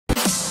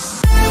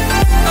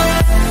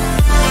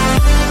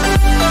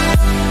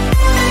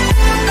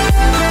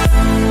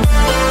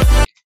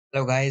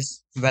Hello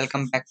guys,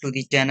 welcome back to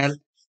the channel,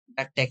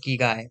 The Techie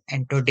Guy.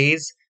 And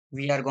today's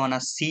we are gonna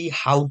see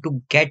how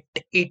to get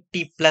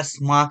 80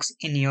 plus marks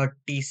in your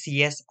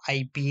TCS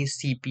IPA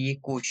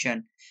CPA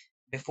question.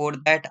 Before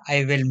that,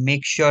 I will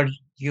make sure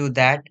you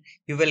that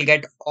you will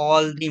get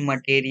all the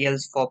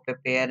materials for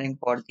preparing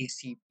for the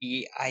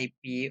CPA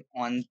IPA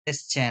on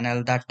this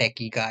channel, The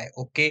Techie Guy.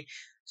 Okay,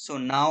 so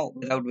now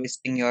without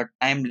wasting your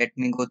time, let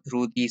me go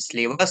through the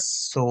syllabus.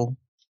 So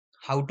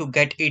how to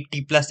get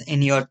 80 plus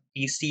in your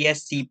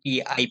TCS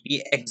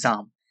CPIP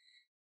exam,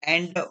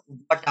 and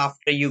what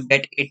after you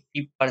get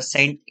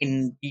 80%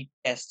 in the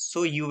test,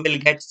 so you will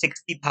get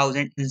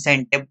 60,000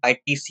 incentive by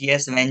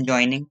TCS when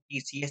joining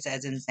TCS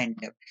as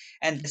incentive,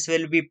 and this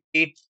will be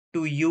paid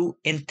to you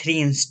in 3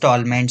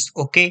 installments.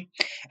 Okay,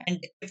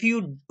 and if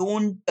you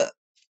don't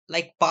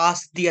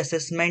pass the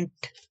assessment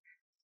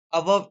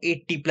above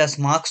 80 plus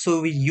marks,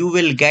 so you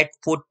will get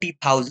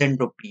 40,000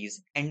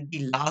 rupees, and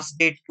the last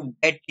date to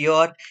get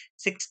your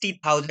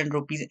 60,000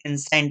 rupees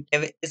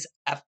incentive is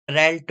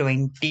April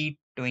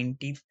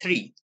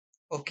 2023.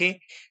 Okay,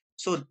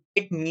 so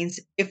it means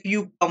if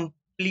you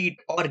complete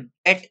or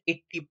get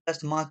 80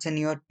 plus marks in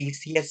your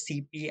TCS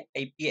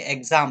CPIP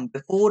exam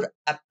before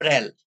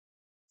April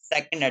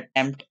second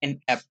attempt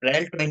in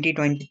April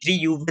 2023,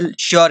 you will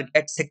sure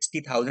get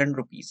 60,000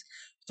 rupees.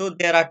 So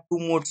there are two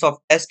modes of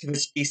test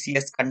which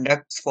TCS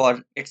conducts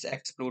for its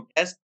Xplore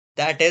test.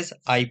 That is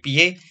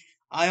IPA,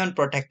 Ion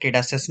Protected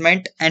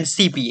Assessment, and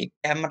CPA,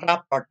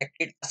 Camera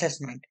Protected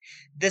Assessment.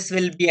 This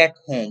will be at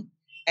home.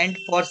 And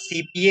for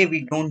CPA,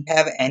 we don't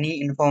have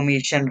any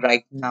information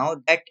right now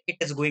that it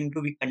is going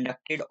to be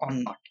conducted or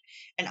not.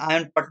 And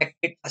Ion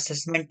Protected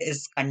Assessment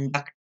is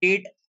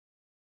conducted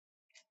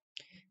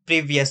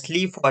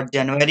previously for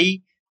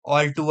January.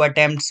 All two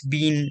attempts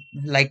been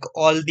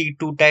all the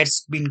two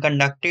tests been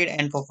conducted,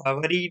 and for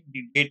February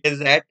the date is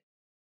at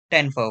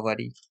 10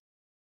 February.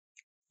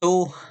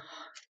 So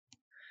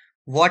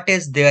what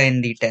is there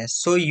in the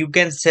test? So you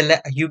can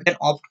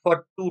opt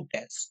for two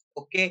tests,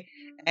 okay,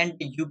 and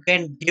you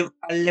can give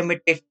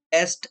unlimited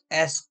test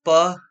as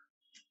per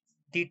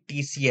the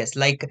TCS.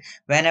 Like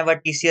whenever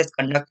TCS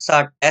conducts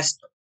a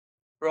test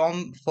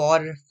from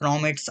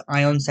its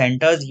ion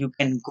centers, you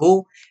can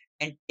go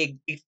and take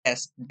the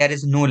test. There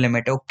is no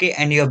limit, okay,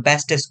 and your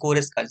best score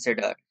is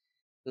considered.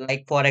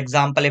 Like for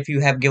example, if you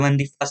have given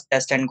the first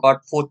test and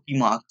got 40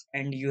 marks,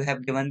 and you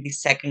have given the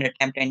second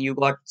attempt and you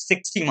got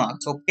 60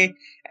 marks, okay,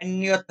 and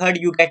in your third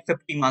you get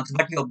 50 marks,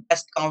 but your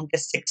best count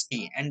is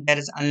 60, and there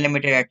is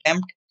unlimited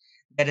attempt.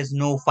 There is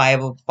no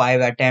five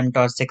attempt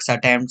or six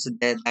attempts.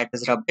 That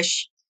is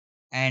rubbish.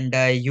 And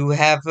you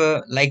have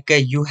for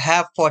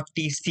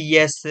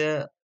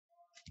TCS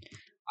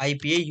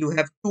IPA, you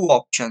have two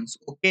options,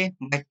 okay,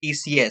 by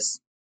TCS.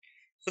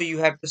 So you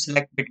have to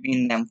select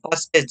between them.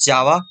 First is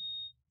Java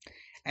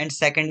and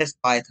second is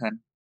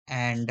Python.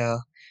 And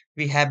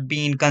we have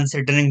been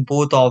considering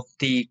both of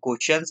the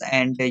questions,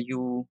 and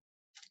you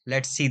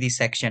let's see the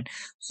section.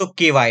 So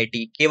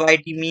KYT.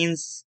 KYT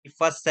means the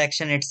first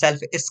section itself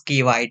is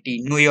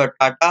KYT. Know your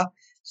data.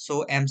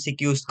 So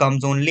MCQs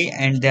comes only,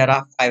 and there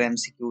are 5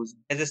 MCQs.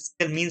 Business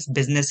skill means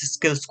business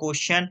skills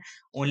question,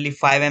 only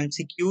 5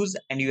 MCQs,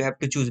 and you have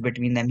to choose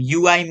between them.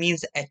 UI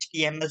means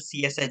HTML,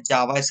 CSS,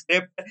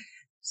 JavaScript.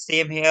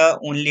 Same here,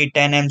 only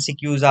 10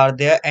 MCQs are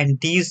there,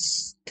 and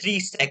these three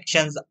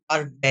sections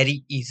are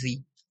very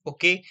easy.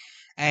 Okay,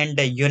 and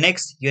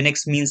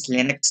Unix means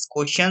Linux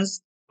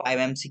questions. 5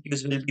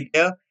 MCQs will be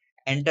there,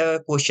 and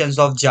questions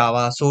of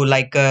Java. So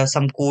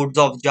some codes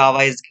of Java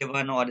is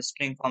given, or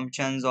string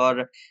functions,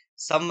 or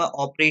some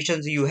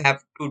operations you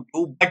have to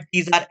do, but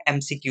these are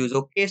MCQs.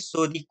 Okay,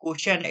 so the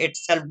question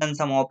itself done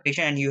some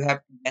operation and you have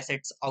to guess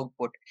its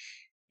output.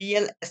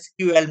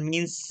 PLSQL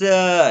means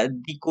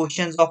the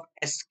questions of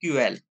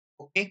SQL.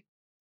 Okay,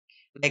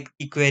 like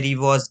the query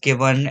was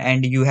given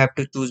and you have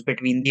to choose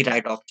between the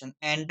right option,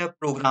 and the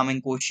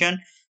programming question.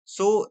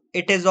 So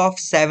it is of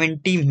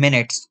 70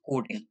 minutes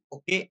coding,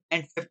 okay,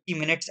 and 50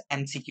 minutes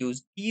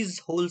MCQs. These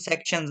whole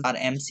sections are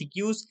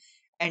MCQs,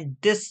 and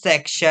this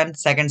section,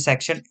 second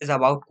section, is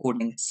about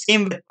coding.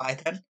 Same with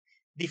Python.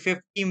 The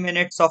 50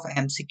 minutes of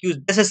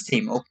MCQs, this is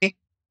same, okay,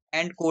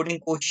 and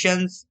coding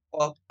questions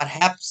or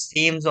perhaps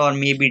same or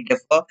maybe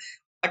differ,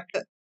 but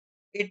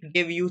it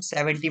give you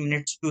 70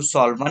 minutes to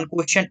solve. One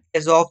question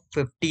is of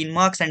 15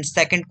 marks and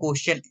second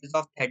question is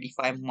of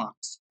 35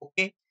 marks.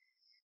 Okay,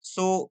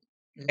 so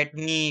let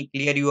me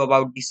clear you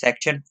about the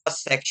section.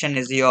 First section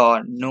is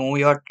your know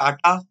your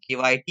data,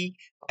 KYT.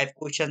 5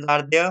 questions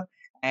are there,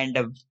 and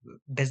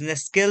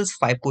business skills,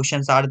 5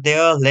 questions are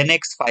there.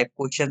 Linux, 5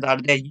 questions are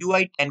there.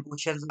 UI, 10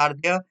 questions are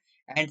there,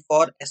 and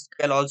for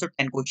SQL also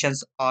 10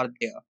 questions are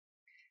there.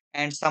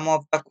 And some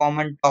of the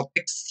common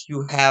topics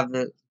you have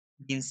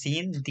been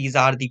seen. These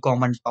are the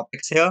common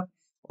topics here.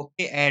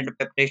 Okay, and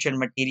preparation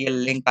material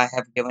link I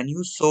have given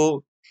you.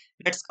 So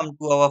let's come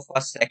to our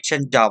first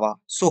section, Java.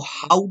 So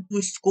how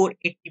to score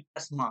 80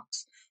 plus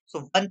marks?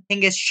 So one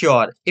thing is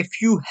sure,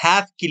 if you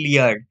have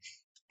cleared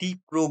the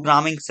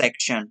programming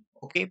section,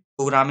 okay,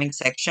 programming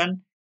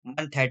section,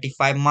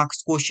 135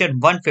 marks question,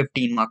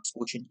 115 marks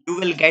question. You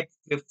will get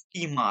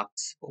 50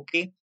 marks,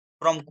 okay,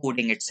 from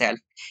coding itself.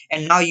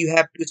 And now you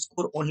have to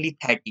score only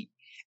 30.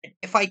 And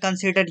if I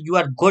consider you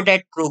are good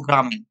at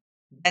programming,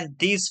 then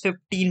these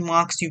 15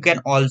 marks you can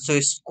also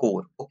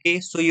score, okay.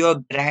 So your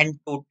grand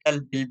total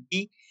will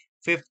be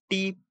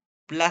 50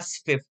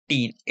 plus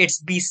 15.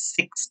 It's be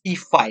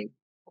 65,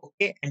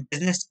 okay. And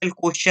business skill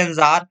questions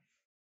are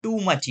too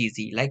much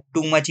easy, like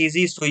too much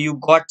easy. So you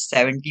got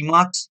 70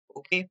 marks,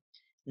 okay.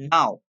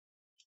 Now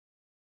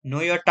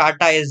know your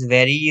Tata is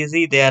very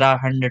easy. There are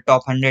 100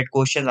 top 100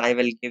 questions. I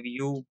will give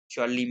you,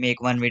 surely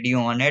make one video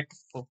on it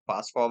for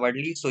fast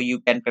forwardly so you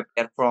can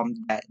prepare from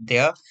that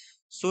there.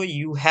 So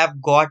you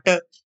have got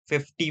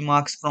 50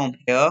 marks from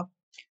here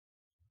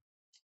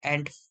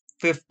and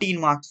 15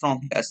 marks from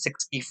here,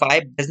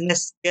 65.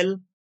 Business skill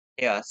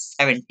here,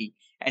 70.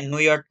 And know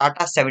your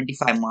Tata,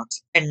 75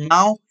 marks. And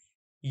now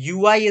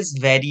UI is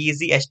very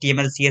easy.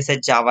 HTML, CSS,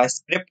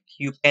 JavaScript.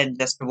 You can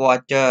just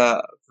watch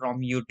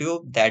from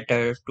YouTube that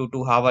 2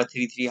 hour,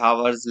 3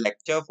 hours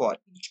lecture for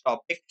each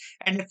topic.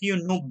 And if you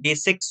know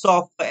basics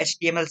of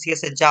HTML,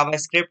 CSS,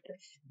 JavaScript,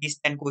 these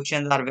 10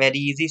 questions are very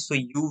easy. So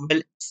you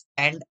will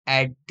stand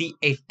at the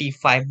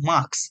 85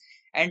 marks.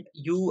 And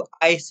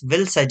I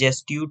will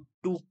suggest you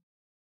to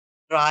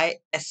try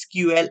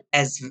SQL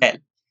as well.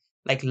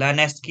 Like learn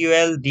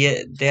SQL,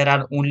 there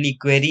are only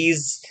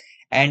queries,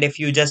 and if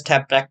you just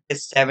have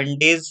practiced 7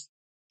 days,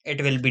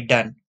 it will be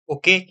done.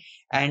 Okay.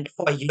 And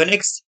for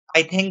Unix,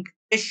 I think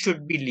this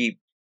should be leave,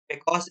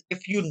 because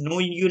if you know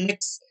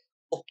Unix,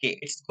 okay,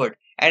 it's good.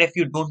 And if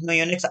you don't know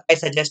Unix, I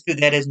suggest you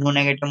there is no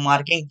negative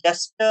marking.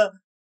 Just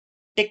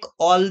tick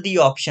all the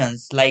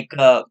options like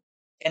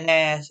in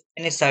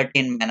a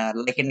certain manner,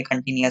 like in a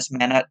continuous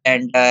manner.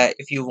 And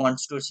if you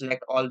want to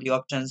select all the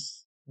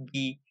options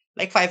B,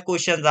 like 5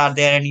 questions are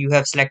there and you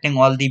have selecting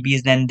all the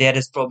B's, then there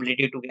is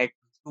probability to get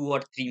 2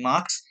 or 3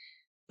 marks.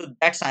 So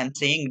that's I'm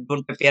saying,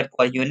 don't prepare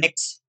for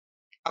Unix.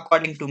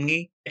 According to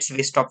me, it's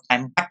waste of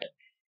time. But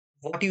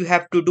what you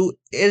have to do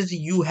is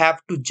you have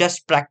to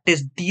just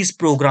practice these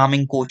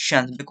programming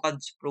questions,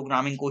 because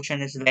programming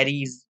question is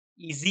very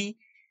easy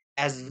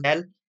as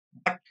well.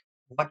 But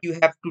what you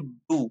have to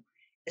do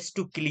is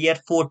to clear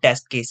 4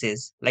 test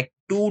cases, like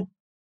 2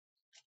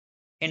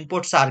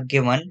 inputs are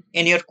given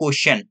in your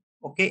question,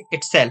 okay,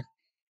 itself.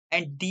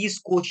 And these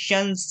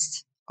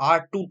questions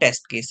are 2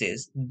 test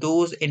cases.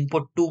 Those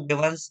input 2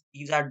 givens,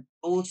 these are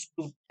those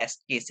 2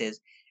 test cases.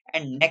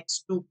 And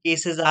next 2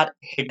 cases are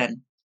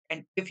hidden.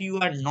 And if you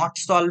are not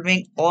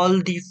solving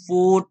all the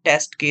 4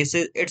 test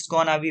cases, it's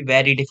gonna be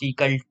very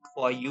difficult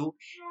for you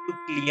to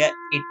clear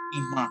 80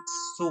 marks.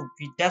 So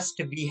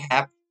we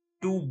have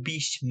to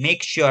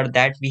make sure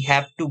that we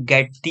have to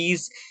get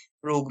these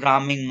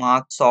programming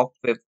marks of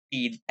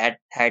 50, that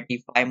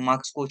 35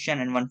 marks question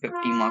and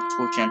 150 marks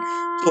question.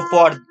 So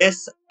for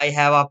this, I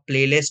have a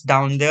playlist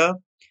down there.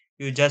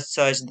 You just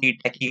search the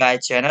Techie Guy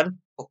channel.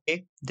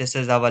 Okay, this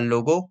is our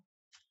logo,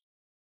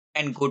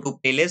 and go to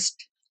playlist.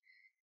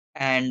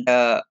 And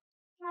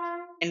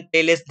in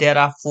playlist there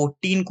are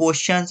 14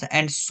 questions,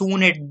 and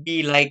soon it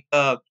be like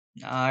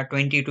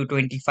 20 to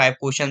 25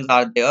 questions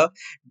are there.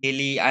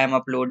 Daily, I am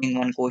uploading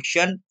one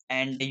question,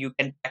 and you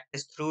can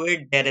practice through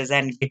it. There is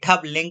an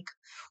GitHub link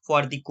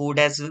for the code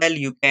as well.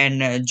 You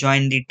can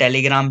join the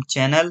Telegram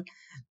channel.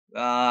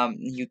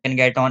 You can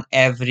get on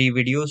every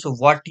video. So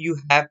what you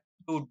have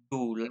to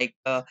do, like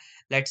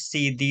let's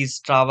see these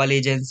travel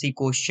agency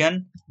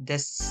question.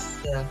 This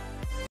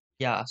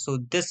yeah, so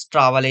this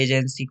travel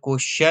agency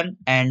question,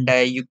 and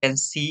you can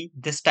see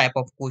this type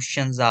of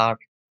questions are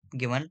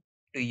given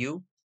to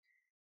you.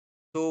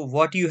 So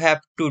what you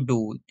have to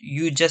do,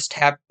 you just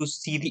have to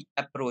see the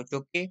approach,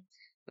 okay,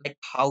 like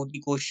how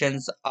the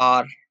questions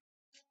are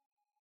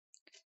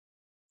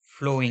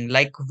flowing,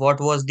 like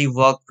what was the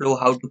workflow,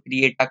 how to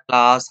create a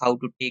class, how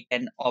to take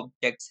an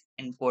object's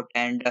input,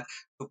 and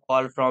to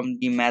call from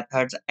the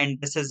methods. And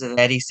this is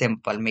very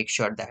simple, make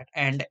sure that.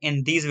 And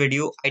in this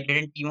video I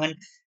didn't even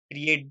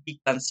create the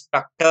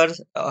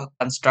constructors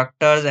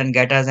and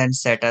getters and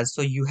setters,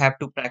 so you have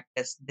to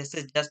practice. This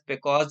is just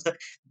because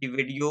the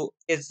video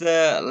is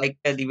the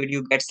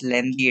video gets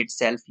lengthy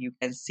itself. You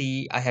can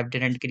see I have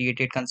didn't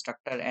created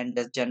constructor and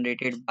just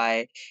generated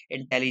by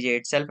IntelliJ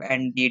itself,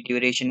 and the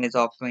duration is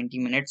of 20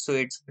 minutes, so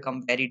it's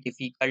become very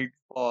difficult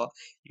for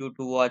you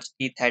to watch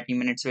the 30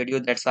 minutes video.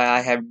 That's why I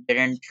have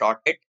didn't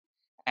shot it.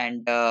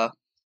 And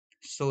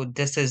so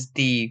this is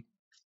the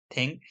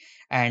thing.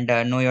 And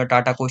know your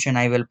Tata question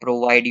I will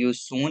provide you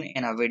soon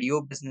in a video.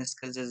 Business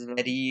skills is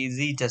very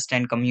easy, just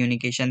an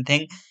communication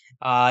thing.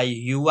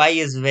 UI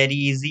is very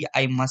easy,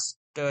 I must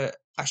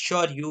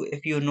assure you.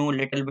 If you know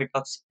little bit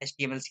of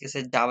HTML,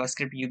 CSS,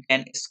 JavaScript, you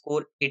can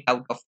score 8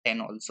 out of 10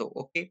 also,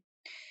 okay.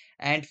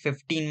 And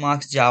 15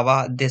 marks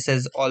Java, this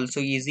is also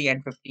easy.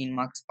 And 15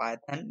 marks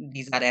Python,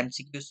 these are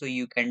MCQ, so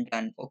you can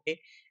done, okay.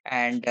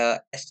 And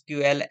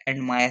SQL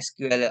and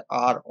MySQL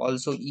are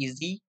also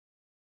easy,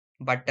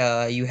 but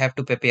you have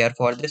to prepare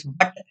for this.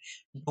 But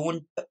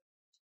don't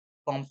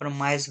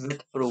compromise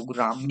with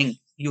programming.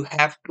 you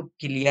have to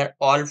clear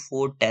all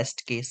four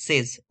test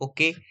cases.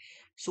 Okay,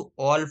 so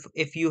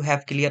if you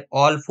have cleared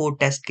all four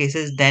test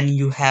cases, then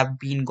you have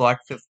been got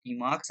 50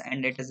 marks,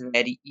 and it is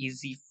very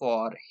easy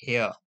for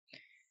here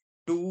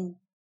to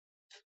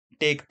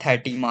take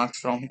 30 marks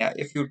from here.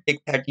 If you take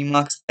 30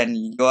 marks, then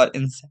your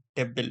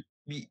incentive will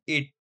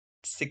be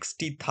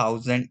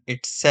 60,000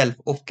 itself.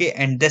 Okay,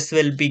 and this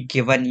will be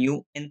given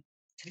you in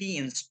three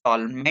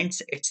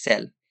installments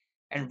itself.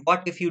 And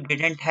what if you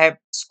didn't have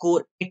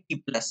score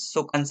 80 plus?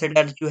 So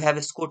consider you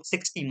have scored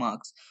 60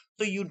 marks.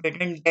 So you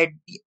didn't get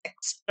the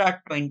extra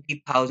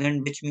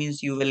 20,000, which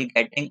means you will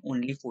getting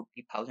only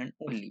 40,000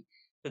 only.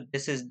 So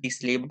this is the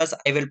syllabus.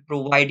 I will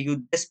provide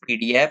you this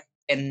PDF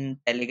in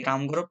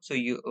Telegram group, so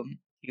you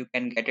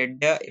can get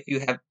it there. If you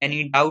have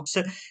any doubts,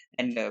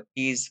 and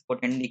please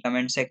put in the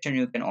comment section.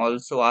 You can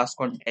also ask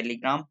on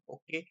Telegram.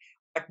 Okay,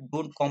 but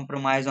don't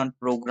compromise on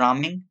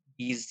programming.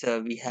 These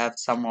we have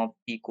some of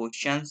the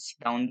questions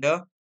down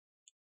there.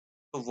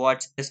 So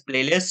watch this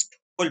playlist,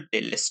 full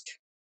playlist.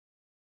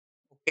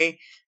 Okay,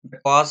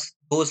 because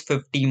those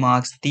 50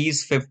 marks,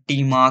 these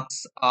 50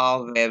 marks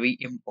are very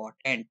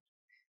important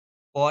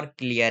for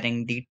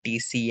clearing the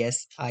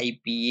TCS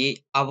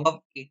IPA above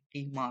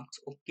 80 marks.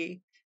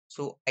 Okay,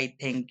 so I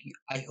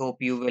hope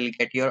you will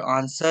get your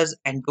answers,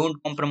 and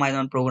don't compromise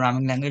on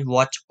programming language.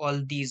 Watch all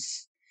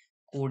these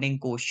coding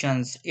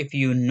questions. If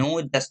you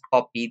know, just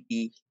copy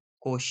the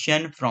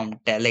question from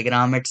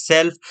Telegram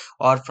itself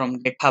or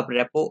from GitHub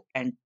repo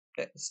and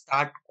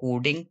start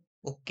coding.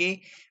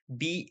 Okay,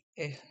 be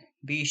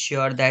be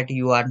sure that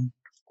you are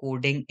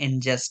coding in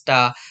just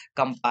a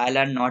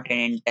compiler, not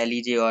in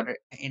IntelliJ or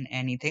in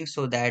anything,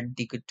 so that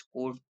the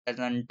code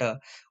doesn't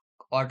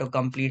auto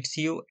completes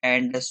you.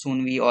 And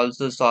soon we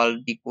also solve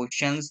the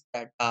questions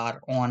that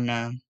are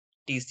on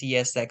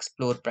TCS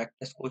Explore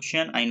practice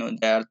question. I know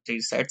there are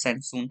three sets,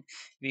 and soon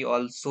we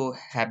also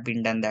have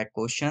been done that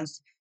questions.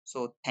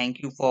 So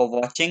thank you for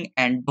watching,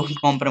 and don't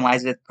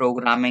compromise with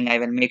programming. I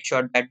will make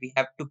sure that we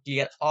have to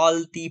clear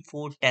all the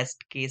four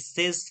test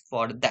cases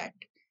for that.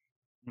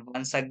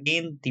 Once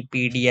again, the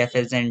PDF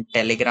is in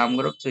Telegram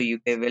group, so you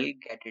will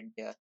get it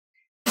there.